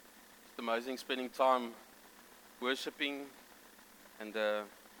amazing spending time worshiping, and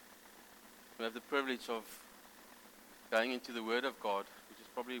we have the privilege of going into the Word of God, which is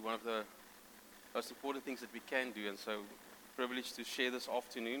probably one of the most important things that we can do. And so, privileged to share this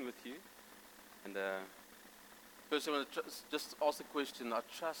afternoon with you. And first, I want to just ask the question. I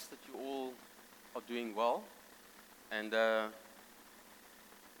trust that you all are doing well, and I'm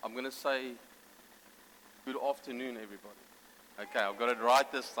going to say good afternoon, everybody. Okay, I've got it right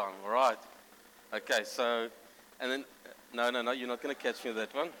this time. All right. Okay, so, and then, no, you're not going to catch me with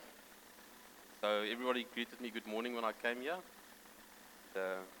that one. So everybody greeted me good morning when I came here.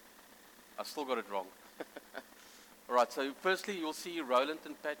 I still got it wrong. All right, so firstly, you'll see Roland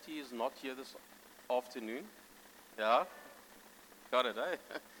and Patty is not here this afternoon. Yeah? Got it, eh?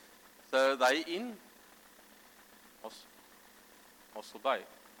 So they in Mossel Bay.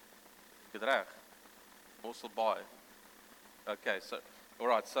 Good reg. Mossel Bay. Okay, so, all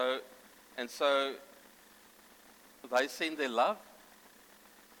right, so they send their love,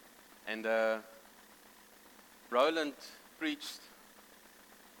 and Roland preached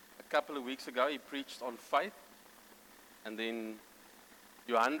a couple of weeks ago. He preached on faith, and then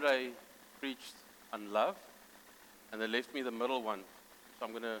Johandre preached on love, and they left me the middle one, so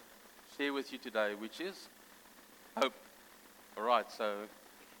I'm going to share with you today, which is hope. All right, so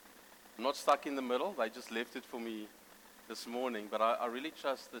I'm not stuck in the middle. They just left it for me this morning, but I really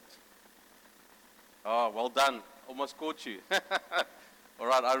trust that. Oh, well done. Almost caught you. All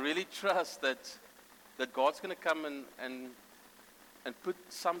right, I really trust that God's going to come and put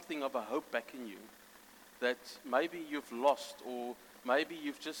something of a hope back in you that maybe you've lost, or maybe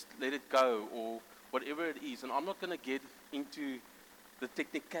you've just let it go, or whatever it is. And I'm not going to get into the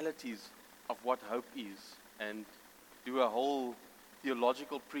technicalities of what hope is and do a whole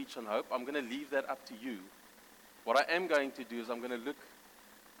theological preach on hope. I'm going to leave that up to you. What I am going to do is I'm going to look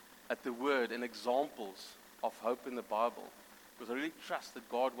at the word and examples of hope in the Bible, because I really trust that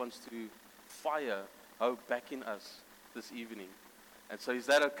God wants to fire hope back in us this evening. And so is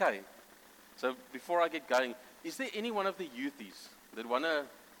that okay? So before I get going, is there any one of the youthies that want to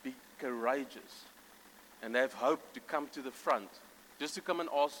be courageous and have hope to come to the front, just to come and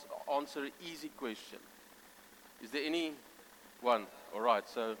answer an easy question? Is there any one? All right,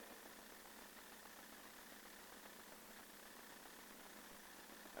 so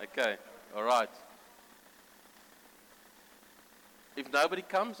okay, all right. If nobody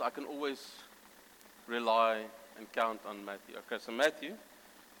comes, I can always rely and count on Matthew. Okay, so Matthew.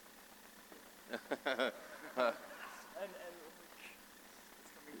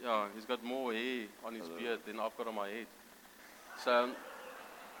 Yeah, he's got more hair on his beard than I've got on my head. So,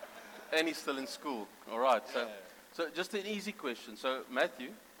 and he's still in school. All right, so just an easy question. So, Matthew,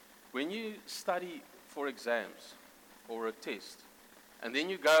 when you study for exams or a test, and then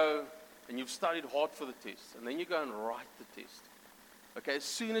you go and you've studied hard for the test, and then you go and write the test. Okay, as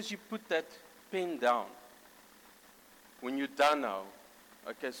soon as you put that pen down, when you're done now,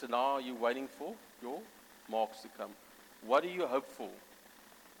 okay, so now you're waiting for your marks to come. What do you hope for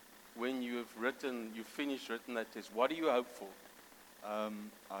when you've finished written that test? What do you hope for? I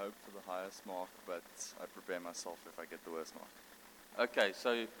hope for the highest mark, but I prepare myself if I get the worst mark. Okay,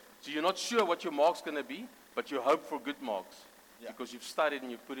 so you're not sure what your mark's going to be, but you hope for good marks. Yeah. Because you've studied and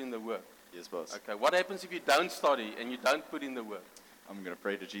you've put in the work. Yes, boss. Okay, what happens if you don't study and you don't put in the work? I'm going to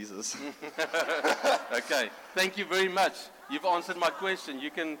pray to Jesus. Okay, thank you very much. You've answered my question.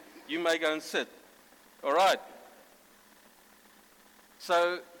 You may go and sit. All right.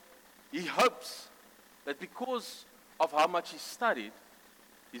 So he hopes that because of how much he studied,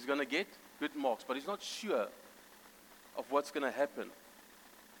 he's going to get good marks, but he's not sure of what's going to happen.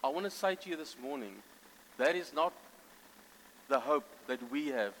 I want to say to you this morning, that is not the hope that we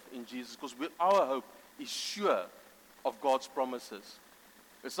have in Jesus, because our hope is sure of God's promises.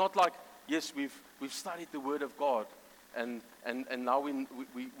 It's not like, yes, we've studied the Word of God, and now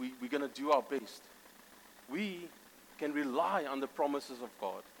we're going to do our best. We can rely on the promises of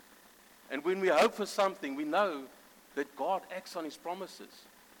God. And when we hope for something, we know that God acts on His promises.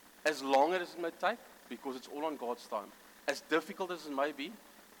 As long as it may take, because it's all on God's time. As difficult as it may be,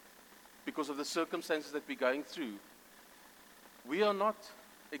 because of the circumstances that we're going through, we are not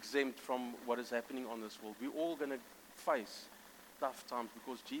exempt from what is happening on this world. We're all going to face tough times,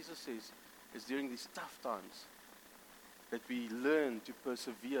 because Jesus says it's during these tough times that we learn to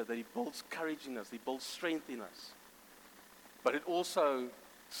persevere, that He builds courage in us, He builds strength in us. But it also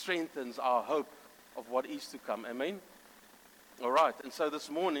strengthens our hope of what is to come. Amen? All right, and so this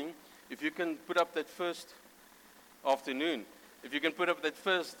morning, if you can put up that first afternoon, if you can put up that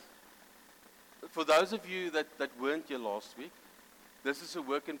first, for those of you that weren't here last week, this is a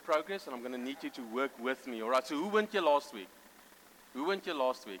work in progress, and I'm going to need you to work with me. All right, so who went here last week? Who went here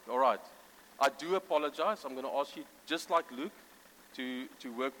last week? All right. I do apologize. I'm going to ask you, just like Luke, to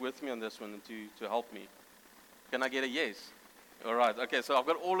work with me on this one and to help me. Can I get a yes? All right. Okay, so I've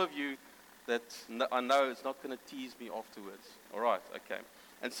got all of you that I know it's not going to tease me afterwards. All right. Okay.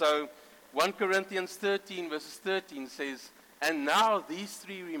 And so 1 Corinthians 13 verses 13 says, and now these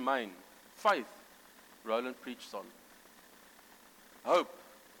three remain. Faith, Roland preached on. Hope,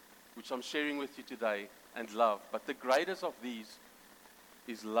 which I'm sharing with you today, and love. But the greatest of these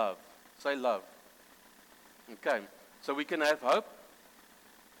is love. Say love. Okay, so we can have hope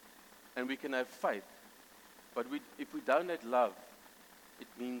and we can have faith. But if we don't have love, it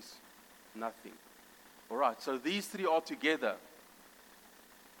means nothing. All right, so these three are together.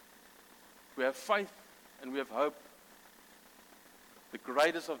 We have faith and we have hope. The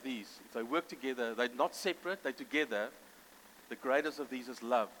greatest of these, if they work together, they're not separate, they're together. The greatest of these is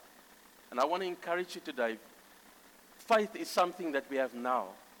love. And I want to encourage you today, faith is something that we have now.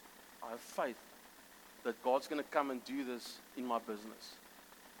 I have faith that God's going to come and do this in my business.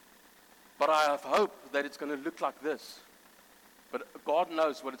 But I have hope that it's going to look like this. But God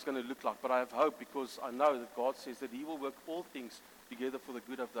knows what it's going to look like. But I have hope because I know that God says that He will work all things together for the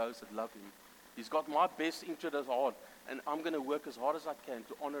good of those that love Him. He's got my best interest at heart. And I'm going to work as hard as I can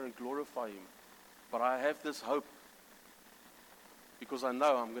to honor and glorify Him. But I have this hope because I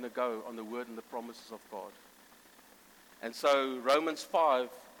know I'm going to go on the word and the promises of God. And so Romans 5,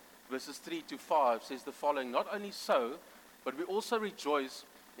 verses 3 to 5 says the following, not only so, but we also rejoice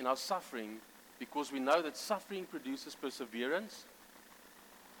in our suffering because we know that suffering produces perseverance.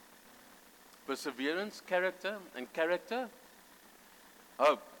 Perseverance, character, and character,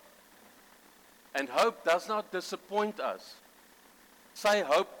 hope. And hope does not disappoint us. Say,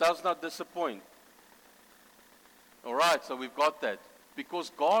 hope does not disappoint. All right, so we've got that.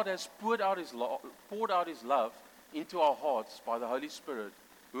 Because God has poured out His love into our hearts by the Holy Spirit,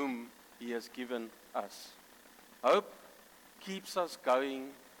 whom He has given us. Hope keeps us going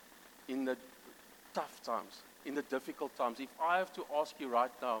in the tough times, in the difficult times. If I have to ask you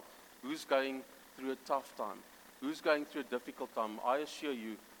right now, who's going through a tough time? Who's going through a difficult time? I assure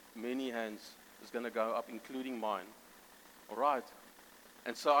you, many hands is going to go up, including mine. All right?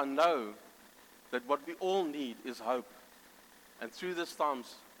 And so I know that what we all need is hope. And through these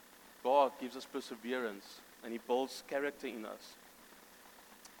times, God gives us perseverance and He builds character in us.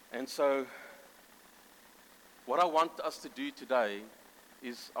 And so what I want us to do today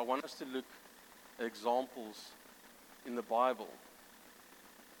is I want us to look at examples in the Bible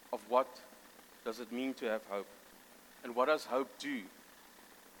of what does it mean to have hope. And what does hope do?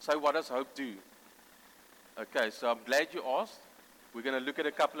 So what does hope do? Okay, so I'm glad you asked. We're going to look at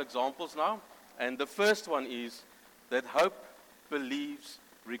a couple examples now. And the first one is that hope believes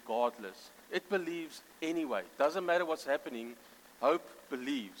regardless. It believes anyway. Doesn't matter what's happening. Hope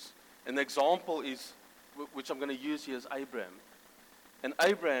believes. An example is, which I'm going to use here, is Abraham. And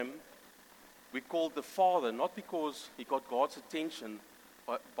Abraham, we called the father, not because he got God's attention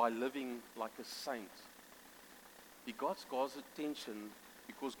by living like a saint. He got God's attention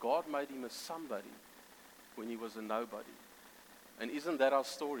because God made him a somebody when he was a nobody. And isn't that our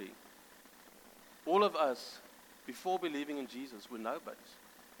story? All of us, before believing in Jesus, were nobodies.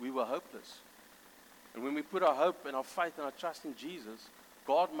 We were hopeless. And when we put our hope and our faith and our trust in Jesus,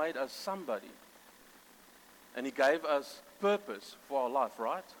 God made us somebody. And He gave us purpose for our life,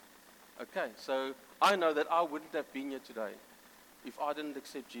 right? Okay, so I know that I wouldn't have been here today if I didn't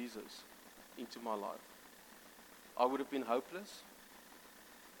accept Jesus into my life. I would have been hopeless.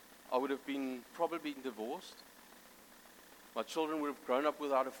 I would have been probably divorced. My children would have grown up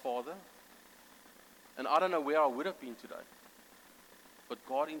without a father. And I don't know where I would have been today. But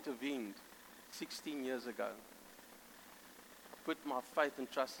God intervened 16 years ago. I put my faith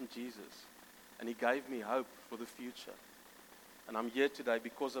and trust in Jesus. And He gave me hope for the future. And I'm here today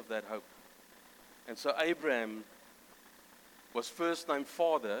because of that hope. And so Abraham was first named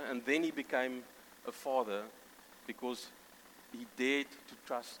father, and then he became a father because he dared to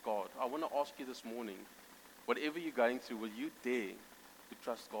trust God. I want to ask you this morning, whatever you're going through, will you dare to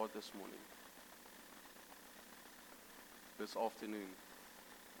trust God this morning? This afternoon.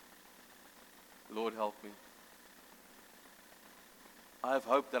 Lord, help me. I have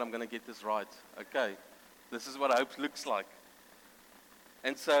hope that I'm going to get this right. Okay, this is what hope looks like.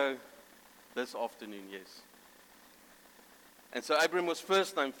 And so, this afternoon, yes. And so Abraham was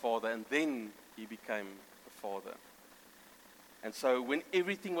first named father, and then he became a father. And so when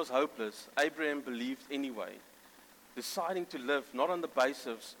everything was hopeless, Abraham believed anyway, deciding to live not on the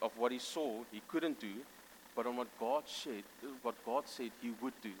basis of what he saw he couldn't do, but but on what God said he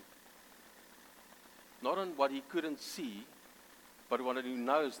would do. Not on what he couldn't see, but what he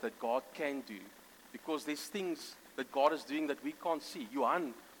knows that God can do. Because there's things that God is doing that we can't see.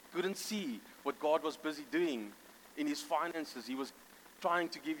 Johan couldn't see what God was busy doing in his finances. He was trying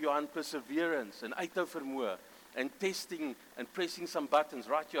to give Johan perseverance and uithou vermoë and testing and pressing some buttons,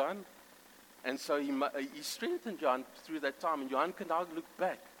 right, Johan? And so he strengthened Johan through that time. And Johan can now look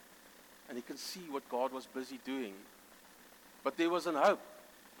back and he can see what God was busy doing. But there was an hope.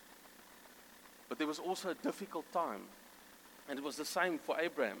 But there was also a difficult time. And it was the same for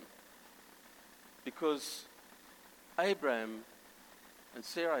Abraham. Because Abraham and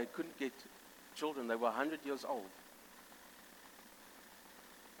Sarah couldn't get children. They were 100 years old.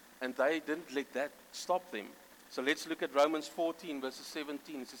 And they didn't let that stop them. So let's look at Romans 14, verses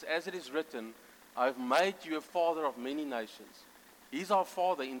 17. It says, as it is written, I have made you a father of many nations. He's our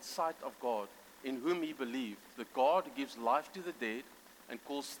father in sight of God, in whom he believed, that God gives life to the dead and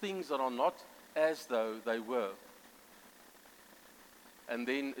calls things that are not as though they were. And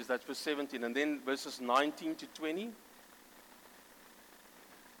then, is that verse 17? And then verses 19 to 20.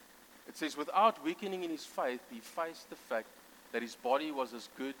 It says, without weakening in his faith, he faced the fact that his body was as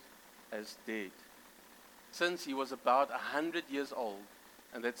good as dead, since he was about 100 years old,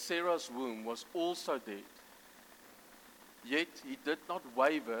 and that Sarah's womb was also dead. Yet he did not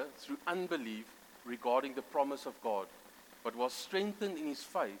waver through unbelief regarding the promise of God, but was strengthened in his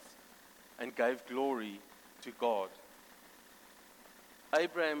faith and gave glory to God.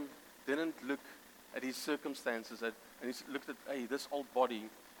 Abraham didn't look at his circumstances and he looked at, hey, this old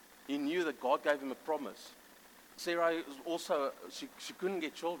body. He knew that God gave him a promise. Sarah was also, she couldn't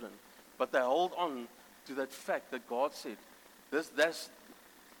get children, but they hold on to that fact that God said, that's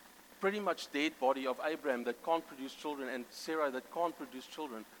pretty much dead body of Abraham that can't produce children and Sarah that can't produce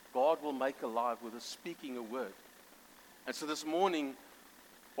children, God will make alive with a speaking a word. And so this morning,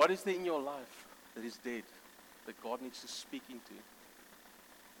 what is there in your life that is dead, that God needs to speak into,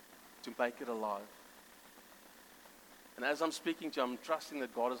 to make it alive? And as I'm speaking to you, I'm trusting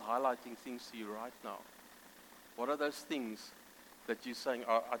that God is highlighting things to you right now. What are those things that you're saying,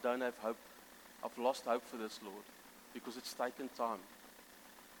 I don't have hope, I've lost hope for this, Lord, because it's taken time.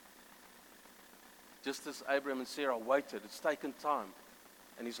 Just as Abraham and Sarah waited, it's taken time.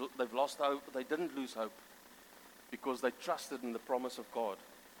 And they've lost hope. They didn't lose hope because they trusted in the promise of God.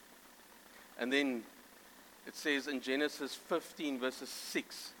 And then it says in Genesis 15, verses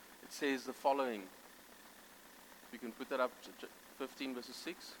 6, it says the following. You can put that up, 15 verses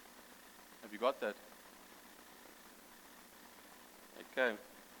 6. Have you got that? Okay.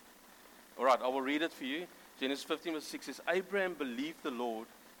 All right, I will read it for you. Genesis 15 verse 6 says, Abraham believed the Lord,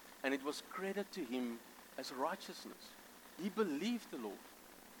 and it was credited to him as righteousness. He believed the Lord.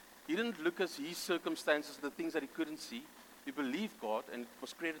 He didn't look at his circumstances, the things that he couldn't see. He believed God, and it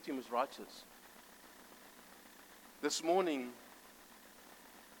was credited to him as righteous. This morning,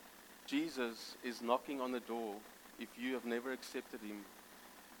 Jesus is knocking on the door if you have never accepted him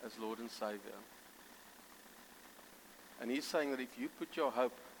as Lord and Savior. And he's saying that if you put your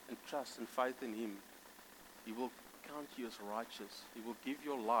hope and trust and faith in him, he will count you as righteous. He will give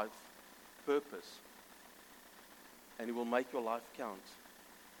your life purpose. And he will make your life count.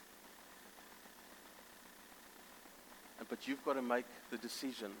 But you've got to make the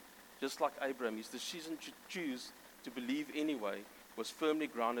decision. Just like Abraham, his decision to choose to believe anyway was firmly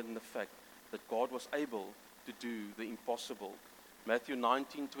grounded in the fact that God was able to do the impossible. Matthew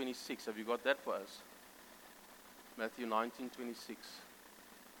 19:26. Have you got that for us? Matthew 19:26.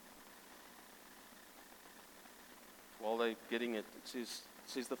 While they're getting it, it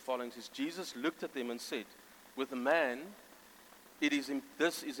says the following. It says, Jesus looked at them and said, with a man,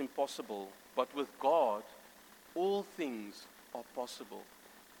 this is impossible, but with God, all things are possible.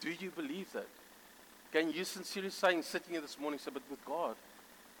 Do you believe that? Can you sincerely saying, sitting here this morning, say, but with God,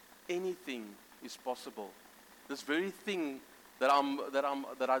 anything is possible. This very thing that I've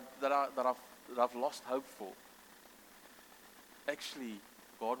lost hope for. Actually,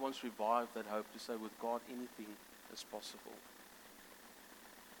 God wants to revive that hope to say, with God, anything is possible.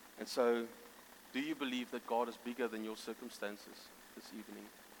 And so, do you believe that God is bigger than your circumstances this evening?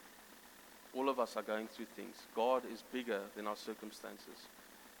 All of us are going through things. God is bigger than our circumstances.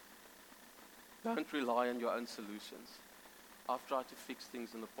 Don't rely on your own solutions. I've tried to fix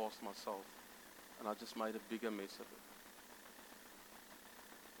things in the past myself, and I just made a bigger mess of it.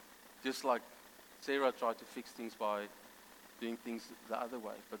 Just like Sarah tried to fix things by doing things the other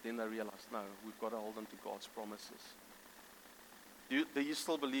way, but then they realized, no, we've got to hold on to God's promises. Do you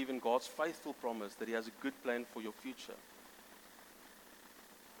still believe in God's faithful promise that he has a good plan for your future?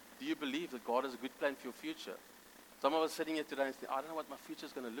 Do you believe that God has a good plan for your future? Some of us sitting here today and saying, I don't know what my future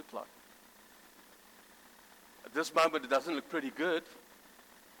is going to look like. At this moment, it doesn't look pretty good.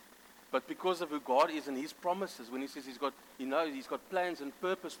 But because of who God is and His promises, when He says He knows He's got plans and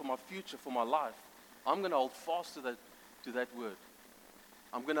purpose for my future, for my life, I'm going to hold fast to that word.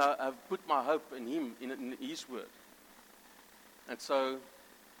 I'm going to have put my hope in Him, in His word. And so,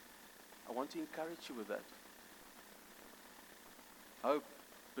 I want to encourage you with that. Hope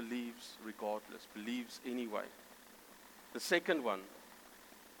believes regardless, believes anyway. The second one,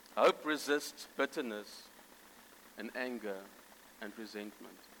 hope resists bitterness and anger and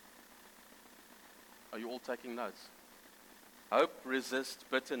resentment. Are you all taking notes? Hope resists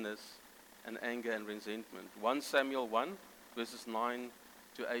bitterness and anger and resentment. 1 Samuel 1, verses 9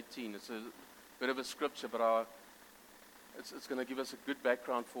 to 18. It's a bit of a scripture, but it's going to give us a good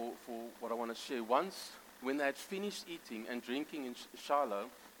background for what I want to share. Once, when they had finished eating and drinking in Shiloh,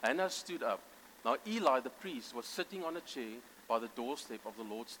 Hannah stood up. Now Eli the priest was sitting on a chair by the doorstep of the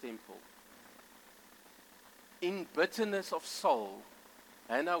Lord's temple. In bitterness of soul,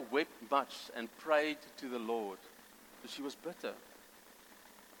 Hannah wept much and prayed to the Lord. So she was bitter.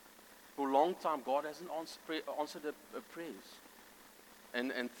 For a long time, God hasn't answered her prayers.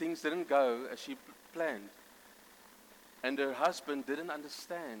 And things didn't go as she planned. And her husband didn't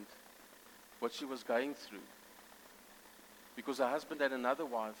understand what she was going through. Because her husband had another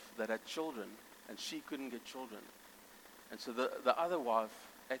wife that had children, and she couldn't get children. And so the other wife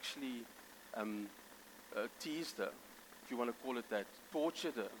actually teased her, if you want to call it that,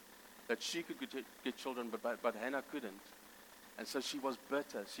 tortured her, that she could get children, but Hannah couldn't. And so she was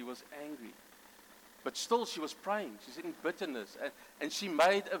bitter, she was angry. But still she was praying, she's in bitterness. And she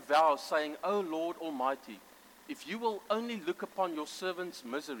made a vow saying, "O Lord Almighty, if you will only look upon your servant's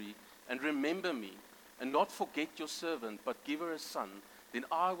misery and remember me, and not forget your servant, but give her a son, then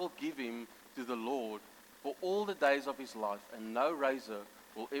I will give him to the Lord for all the days of his life, and no razor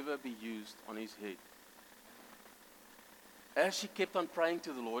will ever be used on his head." As she kept on praying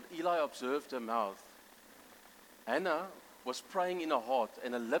to the Lord, Eli observed her mouth. Hannah was praying in her heart,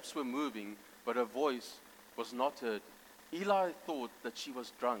 and her lips were moving, but her voice was not heard. Eli thought that she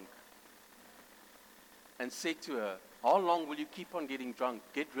was drunk and said to her, "How long will you keep on getting drunk?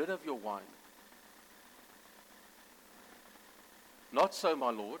 Get rid of your wine." "Not so,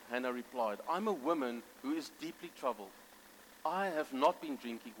 my Lord," Hannah replied. "I'm a woman who is deeply troubled. I have not been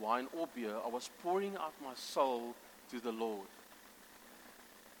drinking wine or beer. I was pouring out my soul to the Lord.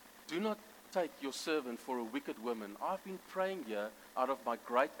 Do not take your servant for a wicked woman. I've been praying here out of my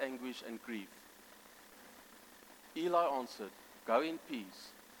great anguish and grief." Eli answered, "Go in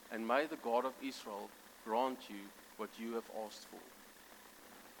peace, and may the God of Israel grant you what you have asked for."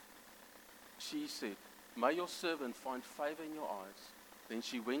 She said, "May your servant find favor in your eyes." Then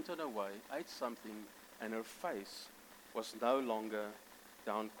she went on her way, ate something, and her face was no longer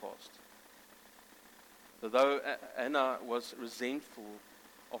downcast. So though Hannah was resentful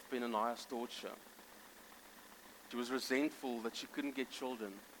of Pinehurst's torture, she was resentful that she couldn't get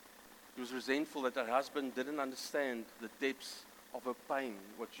children. She was resentful that her husband didn't understand the depths of her pain,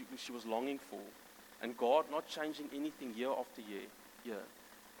 what she was longing for, and God not changing anything year after year.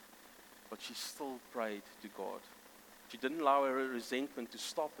 But she still prayed to God. She didn't allow her resentment to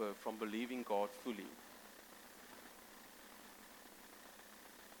stop her from believing God fully.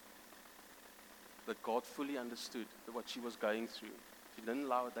 That God fully understood what she was going through. She didn't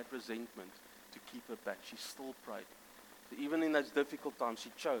allow that resentment to keep her back. She still prayed. So even in those difficult times,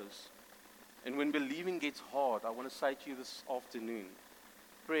 she chose. And when believing gets hard, I want to say to you this afternoon,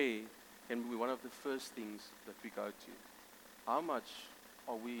 prayer can be one of the first things that we go to. How much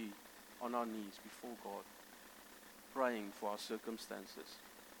are we on our knees before God, praying for our circumstances?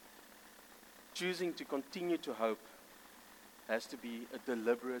 Choosing to continue to hope has to be a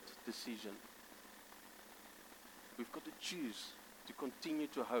deliberate decision. We've got to choose to continue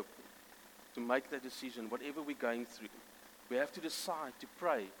to hope, to make that decision, whatever we're going through. We have to decide to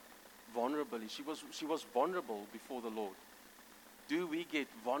pray vulnerably. She was vulnerable before the Lord. Do we get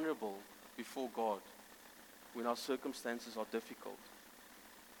vulnerable before God when our circumstances are difficult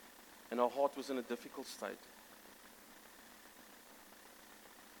and our heart was in a difficult state?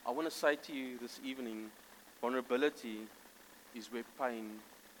 I want to say to you this evening, vulnerability is where pain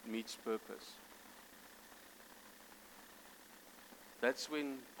meets purpose. That's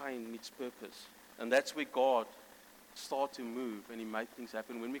when pain meets purpose. And that's where God starts to move and He makes things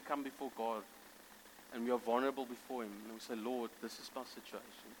happen. When we come before God and we are vulnerable before Him and we say, "Lord, this is my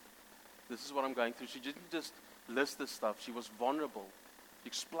situation. This is what I'm going through." She didn't just list the stuff. She was vulnerable. She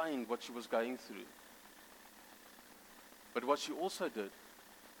explained what she was going through. But what she also did,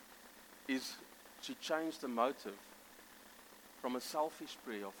 is she changed the motive from a selfish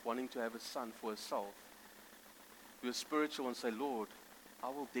prayer of wanting to have a son for herself to a spiritual and say, Lord, I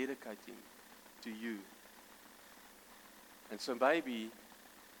will dedicate him to you. And so maybe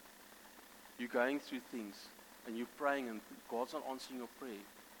you're going through things and you're praying and God's not answering your prayer.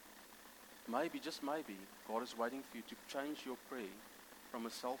 Maybe, just maybe, God is waiting for you to change your prayer from a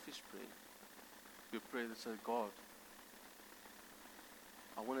selfish prayer to a prayer that says, God,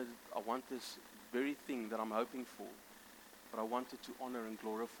 I want this very thing that I'm hoping for, but I want it to honor and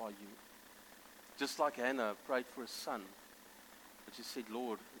glorify you. Just like Hannah prayed for a son, but she said,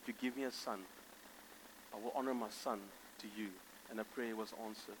 Lord, if you give me a son, I will honor my son to you. And her prayer was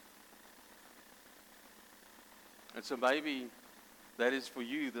answered. And so maybe that is for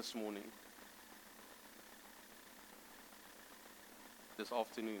you this morning, this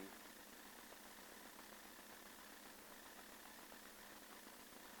afternoon.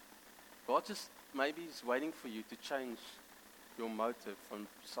 God just maybe is waiting for you to change your motive from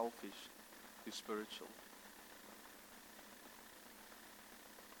selfish to spiritual.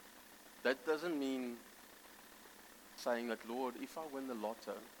 That doesn't mean saying that, Lord, if I win the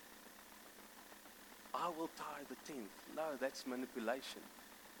lotto, I will tithe the 10th. No, that's manipulation.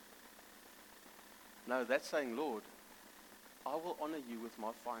 No, that's saying, Lord, I will honor you with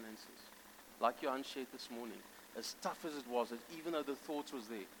my finances. Like Johan shared this morning, as tough as it was, even though the thoughts was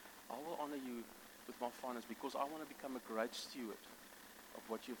there, I will honor you with my finances because I want to become a great steward of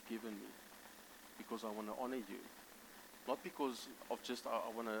what you've given me. Because I want to honor you. Not because of just I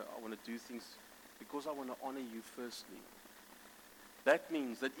want to do things, because I want to honor you firstly. That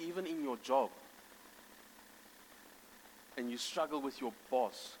means that even in your job, and you struggle with your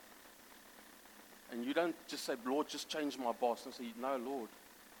boss, and you don't just say, Lord, just change my boss, and say, no, Lord,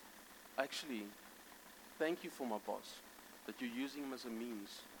 actually, thank you for my boss, that you're using him as a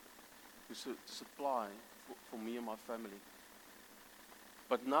means to supply for me and my family.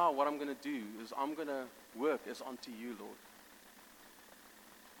 But now what I'm going to do is I'm going to work as unto you, Lord.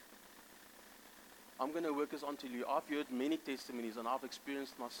 I'm going to work as unto you. I've heard many testimonies, and I've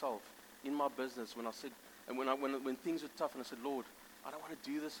experienced myself in my business when I said, and when things were tough, and I said, Lord, I don't want to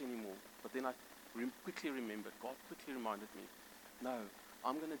do this anymore. But then I quickly remembered, God quickly reminded me, no,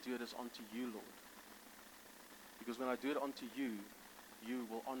 I'm going to do it as unto you, Lord. Because when I do it unto you, you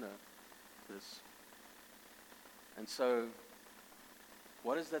will honor this. And so,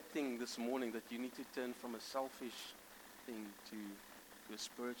 what is that thing this morning that you need to turn from a selfish thing to a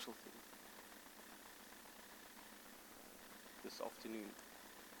spiritual thing? This afternoon.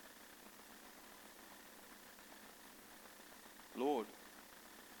 Lord,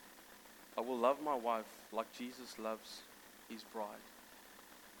 I will love my wife like Jesus loves his bride,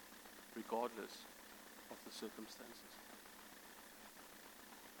 regardless of the circumstances.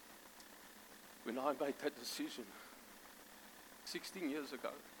 When I made that decision 16 years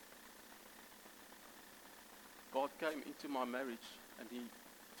ago, God came into my marriage and he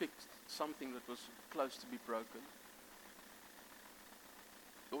fixed something that was close to be broken.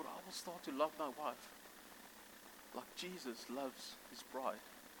 Lord, I will start to love my wife like Jesus loves his bride.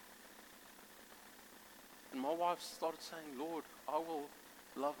 And my wife started saying, Lord, I will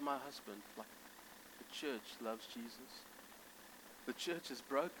love my husband like the church loves Jesus. The church is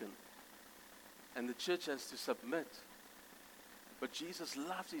broken and the church has to submit. But Jesus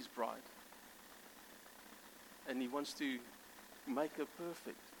loves his bride. And he wants to make her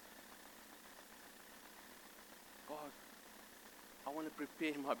perfect. God, I want to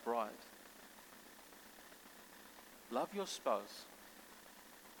prepare my bride. Love your spouse.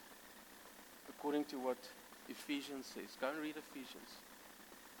 According to what Ephesians says. Go and read Ephesians.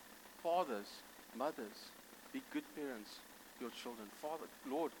 Fathers, mothers, be good parents to your children. Father,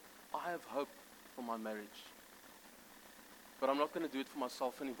 Lord, I have hope for my marriage. But I'm not going to do it for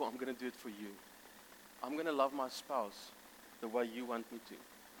myself anymore. I'm going to do it for you. I'm going to love my spouse the way you want me to.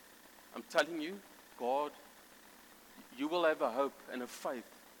 I'm telling you, God, you will have a hope and a faith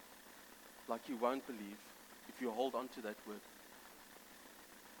like you won't believe if you hold on to that word.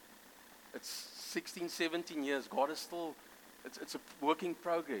 It's 16, 17 years. God is still, it's a work in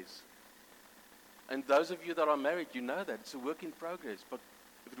progress. And those of you that are married, you know that. It's a work in progress. But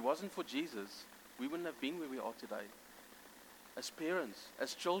if it wasn't for Jesus, we wouldn't have been where we are today. As parents,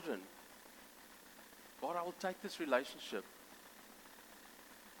 as children. God, I will take this relationship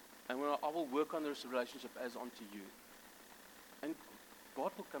and I will work on this relationship as unto you. And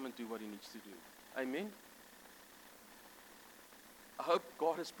God will come and do what he needs to do. Amen? I hope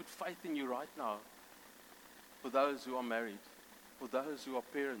God has put faith in you right now for those who are married, for those who are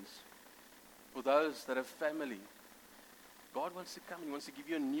parents, for those that have family. God wants to come and he wants to give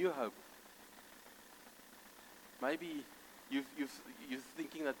you a new hope Maybe you're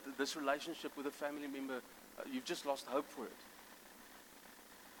thinking that this relationship with a family member, you've just lost hope for it.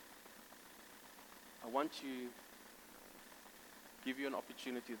 I want to give you an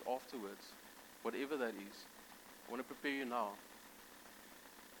opportunity afterwards, whatever that is. I want to prepare you now.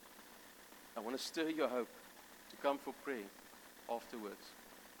 I want to stir your hope to come for prayer afterwards.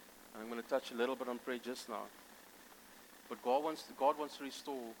 And I'm going to touch a little bit on prayer just now. But God wants to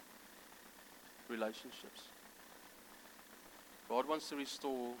restore relationships. God wants to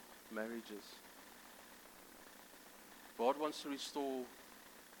restore marriages. God wants to restore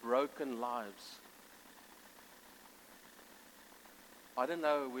broken lives. I don't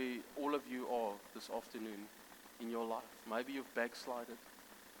know where all of you are this afternoon in your life. Maybe you've backslided.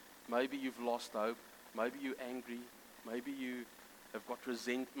 Maybe you've lost hope. Maybe you're angry. Maybe you have got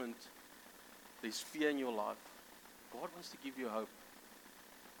resentment. There's fear in your life. God wants to give you hope.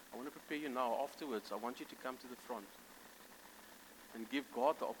 I want to prepare you now. Afterwards, I want you to come to the front and give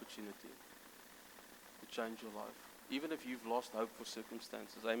God the opportunity to change your life, even if you've lost hope for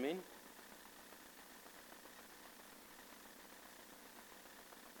circumstances. Amen?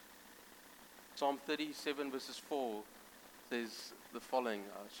 Psalm 37 verses 4 says the following.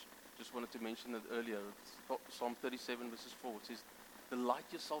 I just wanted to mention it earlier. Psalm 37 verses 4. It says, delight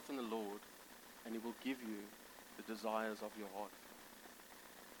yourself in the Lord, and He will give you the desires of your heart.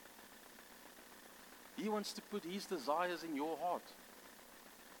 He wants to put His desires in your heart.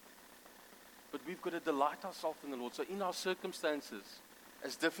 But we've got to delight ourselves in the Lord. So in our circumstances,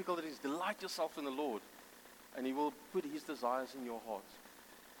 as difficult as it is, delight yourself in the Lord, and He will put His desires in your heart.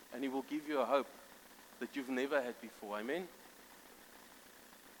 And He will give you a hope that you've never had before. Amen?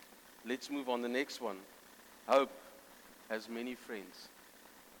 Let's move on. The next one. Hope has many friends.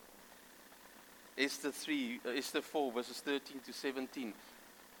 Esther 4, verses 13 to 17.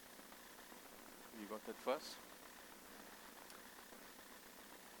 You got that first?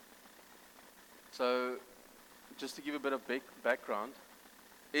 So, just to give a bit of background,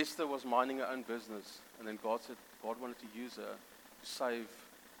 Esther was minding her own business, and then God wanted to use her to save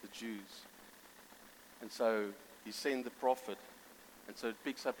the Jews. And so He sent the prophet. And so it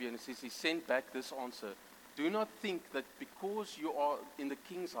picks up here and it says, He sent back this answer. Do not think that because you are in the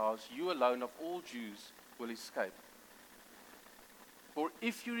king's house, you alone of all Jews will escape. For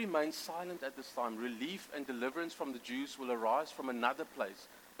if you remain silent at this time, relief and deliverance from the Jews will arise from another place.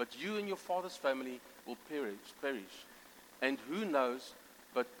 But you and your father's family will perish. And who knows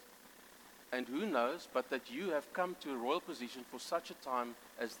but that you have come to a royal position for such a time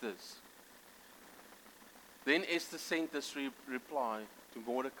as this. Then Esther sent this reply to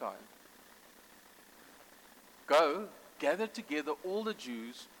Mordecai. Go, gather together all the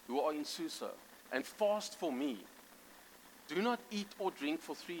Jews who are in Susa, and fast for me. Do not eat or drink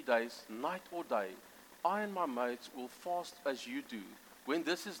for 3 days, night or day. I and my mates will fast as you do. When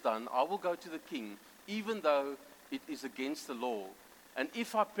this is done, I will go to the king, even though it is against the law. And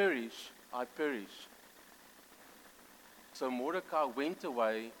if I perish, I perish. So Mordecai went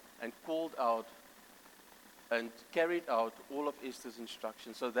away and called out and carried out all of Esther's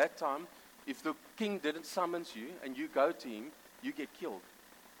instructions. So that time, if the king didn't summons you and you go to him, you get killed.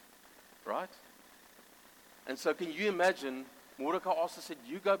 Right? And so can you imagine, Mordecai also said,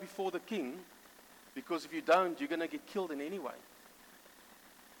 you go before the king, because if you don't, you're going to get killed in any way.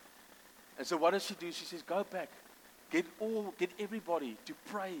 And so what does she do? She says, go back. Get everybody to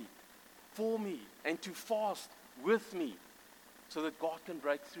pray for me and to fast with me so that God can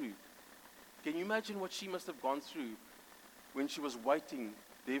break through. Can you imagine what she must have gone through when she was waiting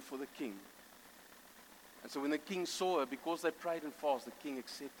there for the king? And so when the king saw her, because they prayed and fasted, the king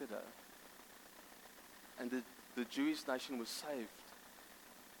accepted her. And the Jewish nation was saved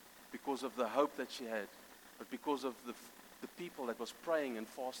because of the hope that she had, but because of the people that was praying and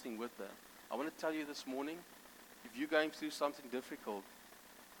fasting with her. I want to tell you this morning, if you're going through something difficult,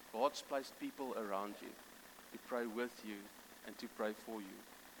 God's placed people around you to pray with you and to pray for you.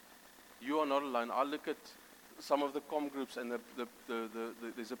 You are not alone. I look at some of the com groups, and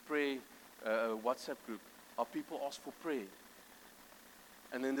there's a prayer WhatsApp group. Our people ask for prayer.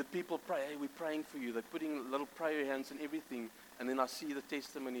 And then the people pray, hey, we're praying for you. They're putting little prayer hands and everything. And then I see the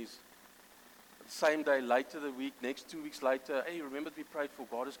testimonies. The same day, later the week, next 2 weeks later, hey, remember we prayed for,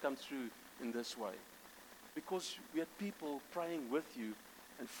 God has come through in this way. Because we had people praying with you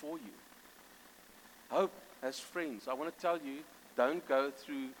and for you. Hope has friends. I want to tell you, don't go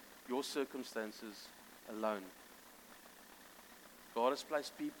through your circumstances alone. God has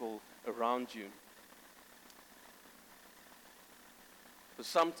placed people around you. But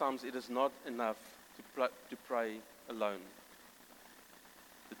sometimes it is not enough to pray alone.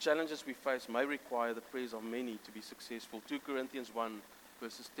 The challenges we face may require the prayers of many to be successful. 2 Corinthians 1,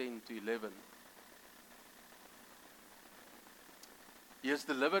 verses 10 to 11. He has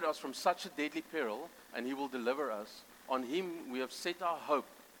delivered us from such a deadly peril, and He will deliver us. On Him we have set our hope,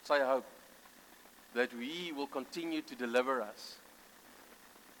 say hope, that He will continue to deliver us.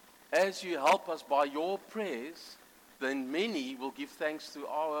 As you help us by your prayers, then many will give thanks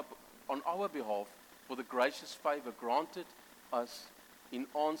on our behalf for the gracious favor granted us in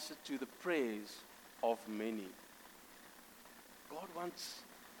answer to the prayers of many. God wants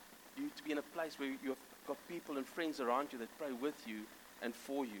you to be in a place where you've got people and friends around you that pray with you and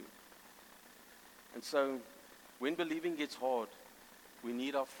for you. And so, when believing gets hard, we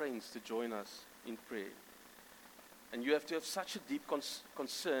need our friends to join us in prayer. And you have to have such a deep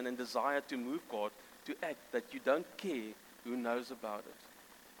concern and desire to move God to act that you don't care who knows about it.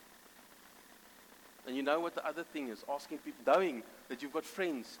 And you know what the other thing is, asking people, knowing that you've got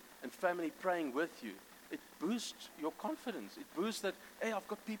friends and family praying with you, it boosts your confidence. It boosts that, hey, I've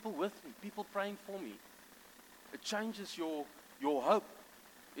got people with me, people praying for me. It changes your hope.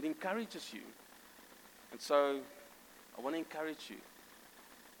 It encourages you. And so, I want to encourage you.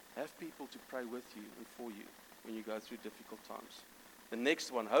 Have people to pray with you and for you when you go through difficult times. The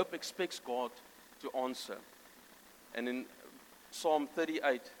next one, hope expects God to answer. And in Psalm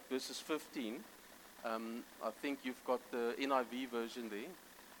 38, verses 15, I think you've got the NIV version there.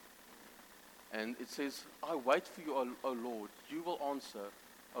 And it says, I wait for you, O Lord. You will answer,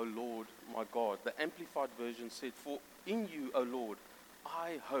 O Lord, my God. The Amplified version said, for in you, O Lord,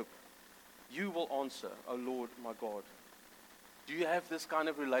 I hope. You will answer, O Lord, my God. Do you have this kind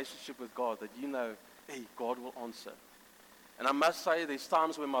of relationship with God that you know, hey, God will answer? And I must say, there's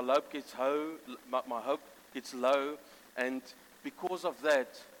times when my hope gets low, and because of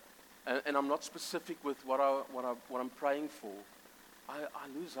that, and I'm not specific with what I'm praying for, I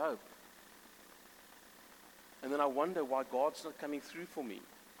lose hope. And then I wonder why God's not coming through for me.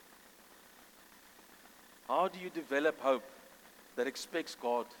 How do you develop hope that expects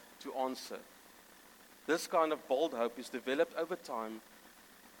God to answer? This kind of bold hope is developed over time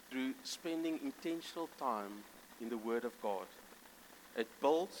through spending intentional time in the Word of God. It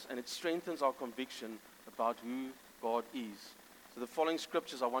builds and it strengthens our conviction about who God is. So the following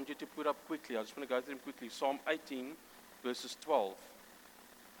scriptures I want you to put up quickly. I just want to go through them quickly. Psalm 18, verses 12.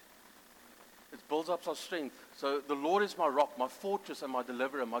 It builds up our strength. So the Lord is my rock, my fortress and my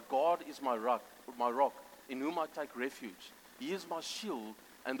deliverer. My God is my rock, in whom I take refuge. He is my shield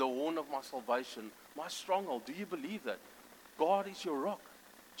and the horn of my salvation, my stronghold. Do you believe that? God is your rock.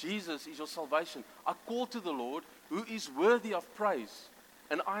 Jesus is your salvation. I call to the Lord, who is worthy of praise,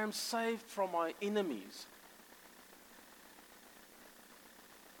 and I am saved from my enemies.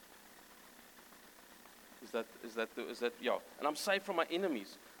 Is that? Yeah. And I'm saved from my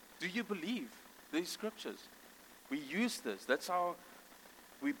enemies. Do you believe these scriptures? We use this. That's how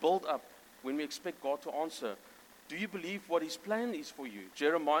we build up when we expect God to answer. Do you believe what His plan is for you?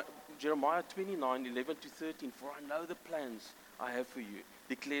 Jeremiah 29, 11 to 13. For I know the plans I have for you,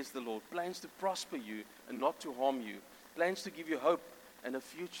 declares the Lord. Plans to prosper you and not to harm you. Plans to give you hope and a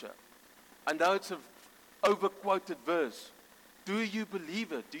future. I know it's an overquoted verse. Do you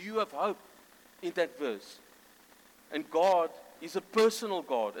believe it? Do you have hope in that verse? And God is a personal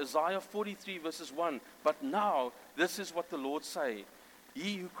God. Isaiah 43 verses 1. But now, this is what the Lord say.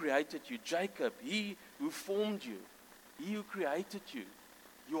 He who created you, Jacob, He who formed you, He who created you,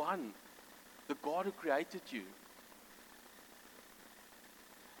 Johan, the God who created you,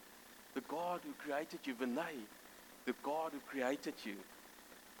 the God who created you, Vinay, the God who created you,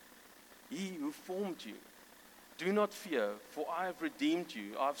 He who formed you. Do not fear, for I have redeemed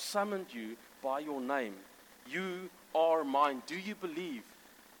you. I have summoned you by your name. You are mine. Do you believe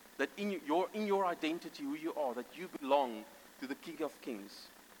that in your identity, who you are, that you belong to the King of Kings?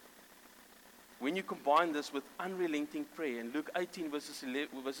 When you combine this with unrelenting prayer, in Luke 18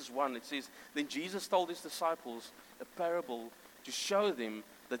 verses 1, it says, then Jesus told His disciples a parable to show them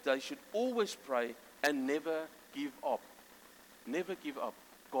that they should always pray and never give up. Never give up.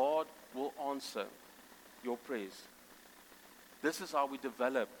 God will answer your prayers. This is how we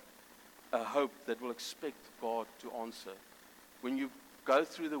develop a hope that will expect God to answer. When you go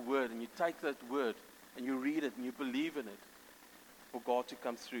through the Word and you take that Word and you read it and you believe in it, for God to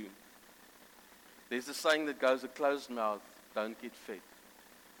come through. There's a saying that goes, a closed mouth don't get fed.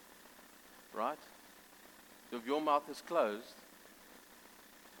 Right? So if your mouth is closed,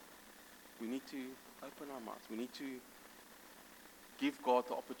 we need to open our mouths. We need to give God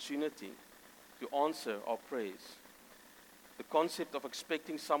the opportunity to answer our prayers. The concept of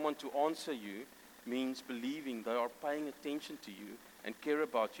expecting someone to answer you means believing they are paying attention to you and care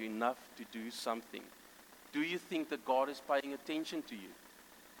about you enough to do something? Do you think that God is paying attention to you?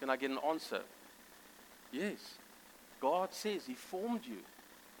 Can I get an answer? Yes. God says He formed you.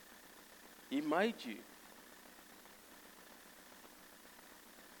 He made you.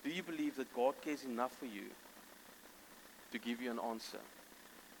 Do you believe that God cares enough for you to give you an answer?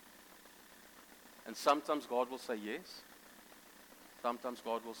 And sometimes God will say yes. Sometimes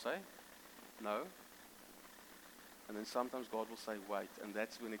God will say no. And then sometimes God will say wait. And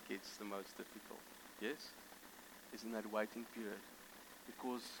that's when it gets the most difficult. Yes? Is in that waiting period.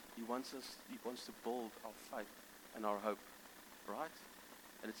 Because He wants to build our faith and our hope. Right?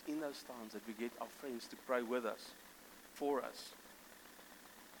 And it's in those times that we get our friends to pray with us, for us.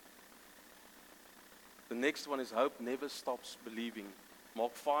 The next one is hope never stops believing.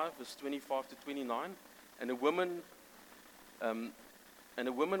 Mark 5, verse 25 to 29. And a woman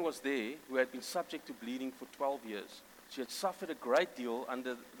was there who had been subject to bleeding for 12 years. She had suffered a great deal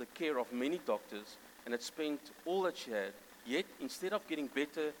under the care of many doctors and had spent all that she had. Yet, instead of getting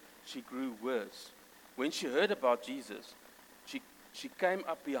better, she grew worse. When she heard about Jesus, she came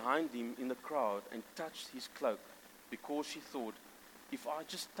up behind Him in the crowd and touched His cloak, because she thought, if I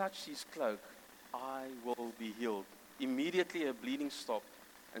just touch His cloak, I will be healed. Immediately her bleeding stopped,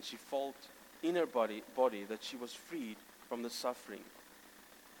 and she felt in her body that she was freed from the suffering.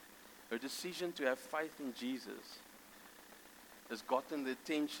 Her decision to have faith in Jesus has gotten the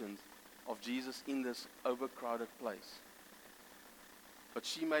attention of Jesus in this overcrowded place. But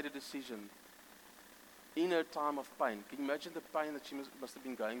she made a decision in her time of pain. Can you imagine the pain that she must have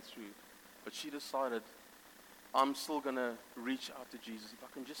been going through? But she decided, I'm still going to reach out to Jesus if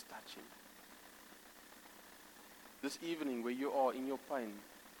I can just touch Him. This evening, where you are in your pain,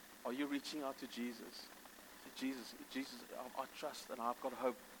 are you reaching out to Jesus? Say, Jesus, I trust and I've got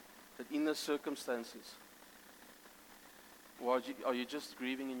hope that in the circumstances, or are you just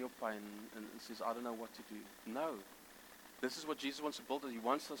grieving in your pain and says, I don't know what to do? No. This is what Jesus wants to build us. He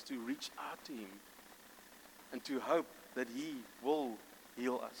wants us to reach out to Him and to hope that He will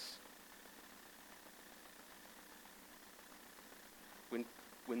heal us.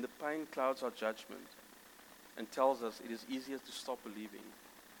 When the pain clouds our judgment and tells us it is easier to stop believing,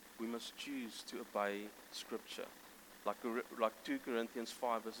 we must choose to obey Scripture. Like 2 Corinthians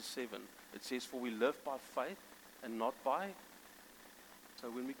 5 verses 7, it says, for we live by faith and not by. So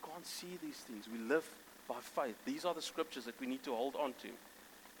when we can't see these things, we live by faith. These are the scriptures that we need to hold on to.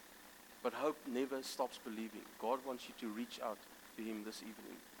 But hope never stops believing. God wants you to reach out to Him this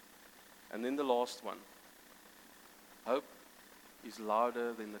evening. And then the last one. Hope is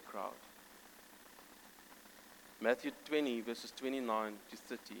louder than the crowd. Matthew 20 verses 29 to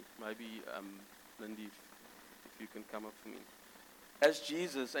 30. Maybe Lindy, if you can come up for me. As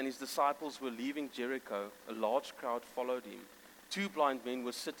Jesus and His disciples were leaving Jericho, a large crowd followed Him. 2 blind men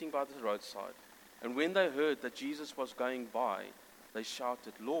were sitting by the roadside. And when they heard that Jesus was going by, they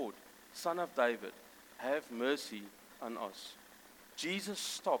shouted, Lord, Son of David, have mercy on us. Jesus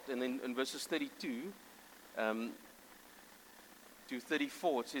stopped, and then in verses 32 to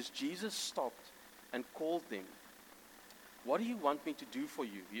 34, it says, Jesus stopped and called them. What do you want me to do for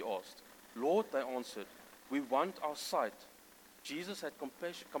you? He asked. Lord, they answered, we want our sight. Jesus had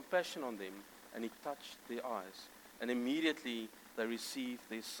compassion on them, and He touched their eyes. And immediately they received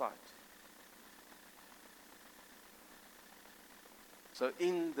their sight. So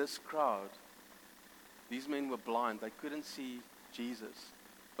in this crowd, these men were blind. They couldn't see Jesus.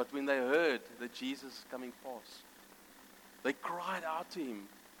 But when they heard that Jesus is coming past, they cried out to Him.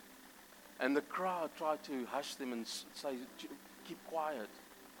 And the crowd tried to hush them and say, keep quiet.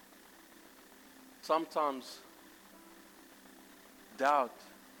 Sometimes doubt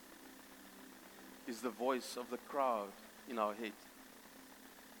is the voice of the crowd in our head.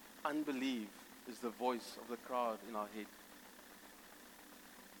 Unbelief is the voice of the crowd in our head.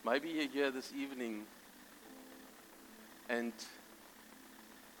 Maybe you're here this evening and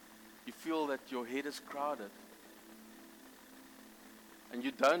you feel that your head is crowded and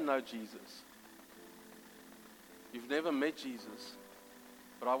you don't know Jesus. You've never met Jesus.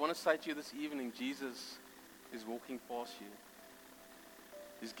 But I want to say to you this evening, Jesus is walking past you.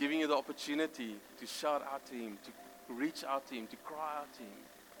 He's giving you the opportunity to shout out to Him, to reach out to Him, to cry out to Him.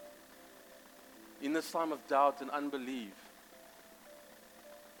 In this time of doubt and unbelief,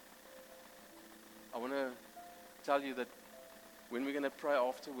 I want to tell you that when we're going to pray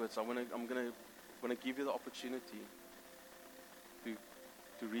afterwards, I'm going to give you the opportunity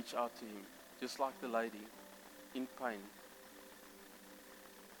to reach out to Him, just like the lady in pain.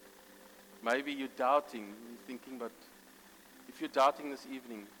 Maybe you're doubting, you're thinking, but if you're doubting this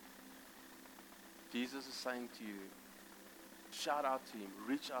evening, Jesus is saying to you, Shout out to Him.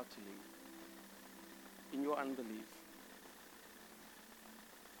 Reach out to Him in your unbelief.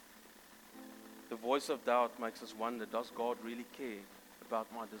 The voice of doubt makes us wonder, does God really care about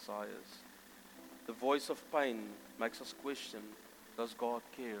my desires? The voice of pain makes us question, does God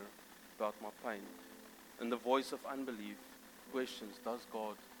care about my pain? And the voice of unbelief questions, does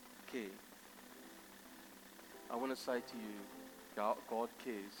God care? I want to say to you, God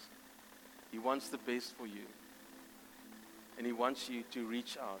cares. He wants the best for you. And He wants you to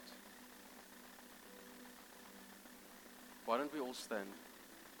reach out. Why don't we all stand?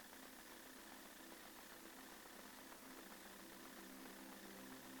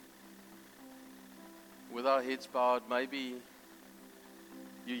 With our heads bowed, maybe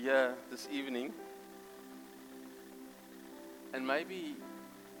you're here this evening, and maybe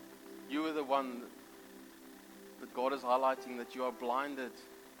you are the one that God is highlighting, that you are blinded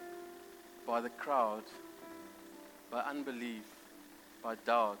by the crowd, by unbelief, by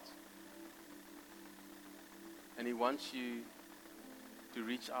doubt. And He wants you to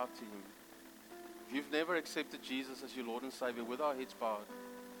reach out to Him. If you've never accepted Jesus as your Lord and Savior, with our heads bowed,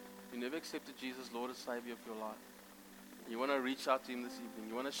 you never accepted Jesus, Lord and Savior of your life. You want to reach out to Him this evening.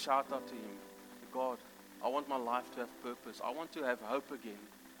 You want to shout out to Him, God, I want my life to have purpose. I want to have hope again.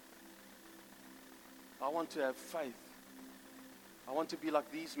 I want to have faith. I want to be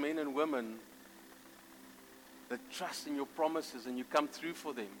like these men and women that trust in your promises and you come through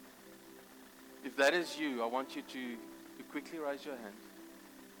for them. If that is you, I want you to quickly raise your hand.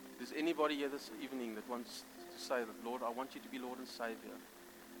 If there's anybody here this evening that wants to say that, Lord, I want you to be Lord and Savior.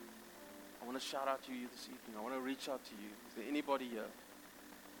 I want to shout out to you this evening. I want to reach out to you. Is there anybody here?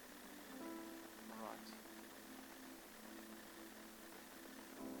 All right.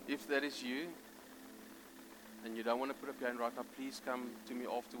 If that is you, and you don't want to put up your hand right now, please come to me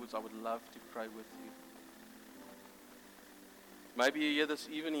afterwards. I would love to pray with you. Maybe you're here this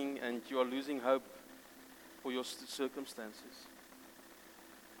evening and you are losing hope for your circumstances.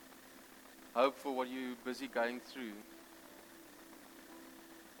 Hope for what you're busy going through.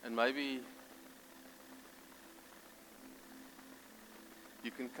 And maybe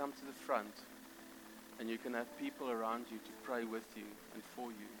you can come to the front and you can have people around you to pray with you and for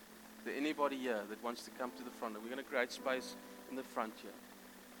you. Is there anybody here that wants to come to the front? We're going to create space in the front here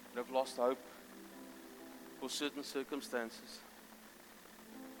that have lost hope for certain circumstances.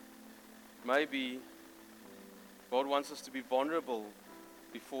 Maybe God wants us to be vulnerable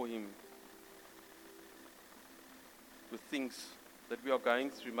before Him with things that we are going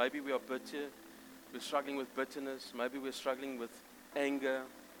through. Maybe we are bitter, we're struggling with bitterness, maybe we're struggling with anger,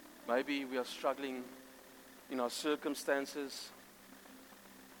 maybe we are struggling in our circumstances.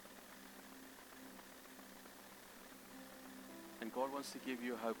 And God wants to give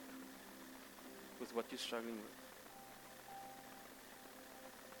you hope with what you're struggling with.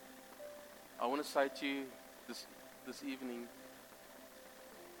 I want to say to you this evening,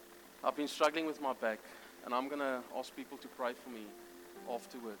 I've been struggling with my back, and I'm going to ask people to pray for me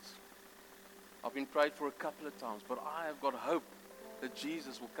afterwards. I've been prayed for a couple of times, but I have got hope that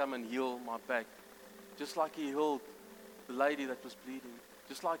Jesus will come and heal my back, just like He healed the lady that was bleeding,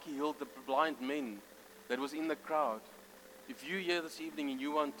 just like He healed the blind men that was in the crowd. If you're here this evening and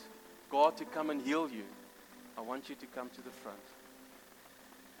you want God to come and heal you, I want you to come to the front.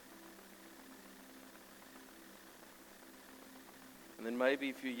 And then maybe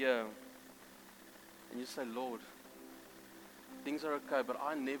if you're here and you say, Lord, things are okay, but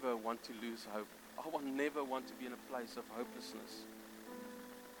I never want to lose hope. I never want to be in a place of hopelessness.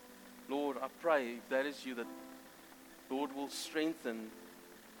 Lord, I pray, if that is you, that Lord will strengthen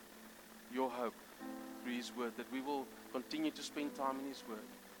your hope through His Word, that we will continue to spend time in His Word.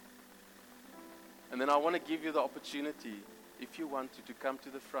 And then I want to give you the opportunity, if you want to come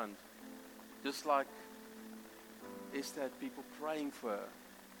to the front, just like Esther had people praying for her,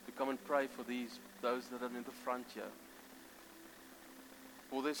 to come and pray for those that are in the front here,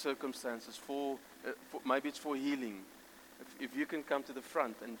 for their circumstances, for maybe it's for healing. If you can come to the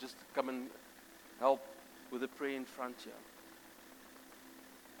front and just come and help with the prayer in front here.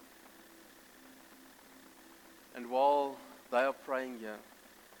 And while they are praying here,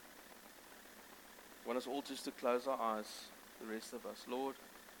 I want us all just to close our eyes, the rest of us. Lord,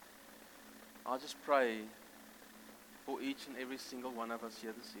 I just pray for each and every single one of us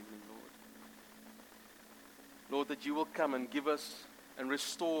here this evening, Lord. Lord, that you will come and give us and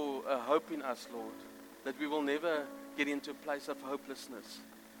restore a hope in us, Lord, that we will never get into a place of hopelessness.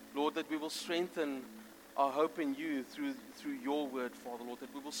 Lord, that we will strengthen our hope in you through your word, Father, Lord,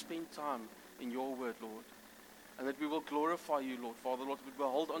 that we will spend time in your word, Lord, and that we will glorify you, Lord, Father, Lord, that we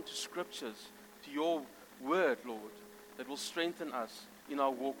will hold on to scriptures, to your word, Lord, that will strengthen us in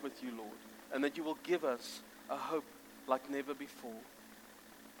our walk with you, Lord, and that you will give us a hope like never before.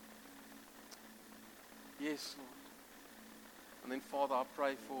 Yes, Lord. And then, Father, I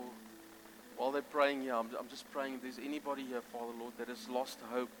pray for, while they're praying here, I'm just praying if there's anybody here, Father, Lord, that has lost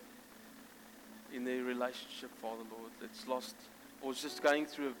hope in their relationship, Father, Lord, that's lost or is just going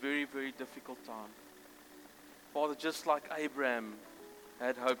through a very, very difficult time. Father, just like Abraham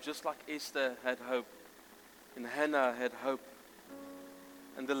had hope, just like Esther had hope, and Hannah had hope,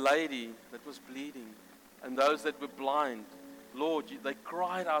 and the lady that was bleeding, and those that were blind, Lord, they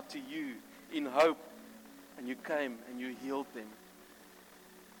cried out to you in hope, and you came and you healed them.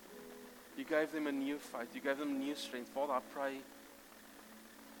 You gave them a new faith. You gave them new strength. Father, I pray you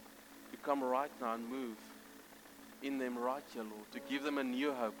come right now and move in them right here, Lord, to give them a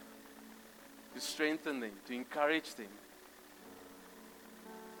new hope, to strengthen them, to encourage them,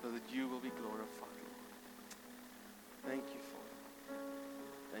 so that you will be glorified, Lord. Thank you, Father.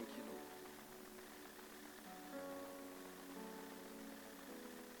 Thank you, Lord.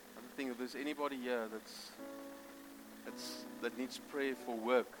 I think if there's anybody here that needs prayer for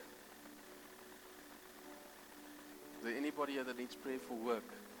work, is there anybody here that needs prayer for work?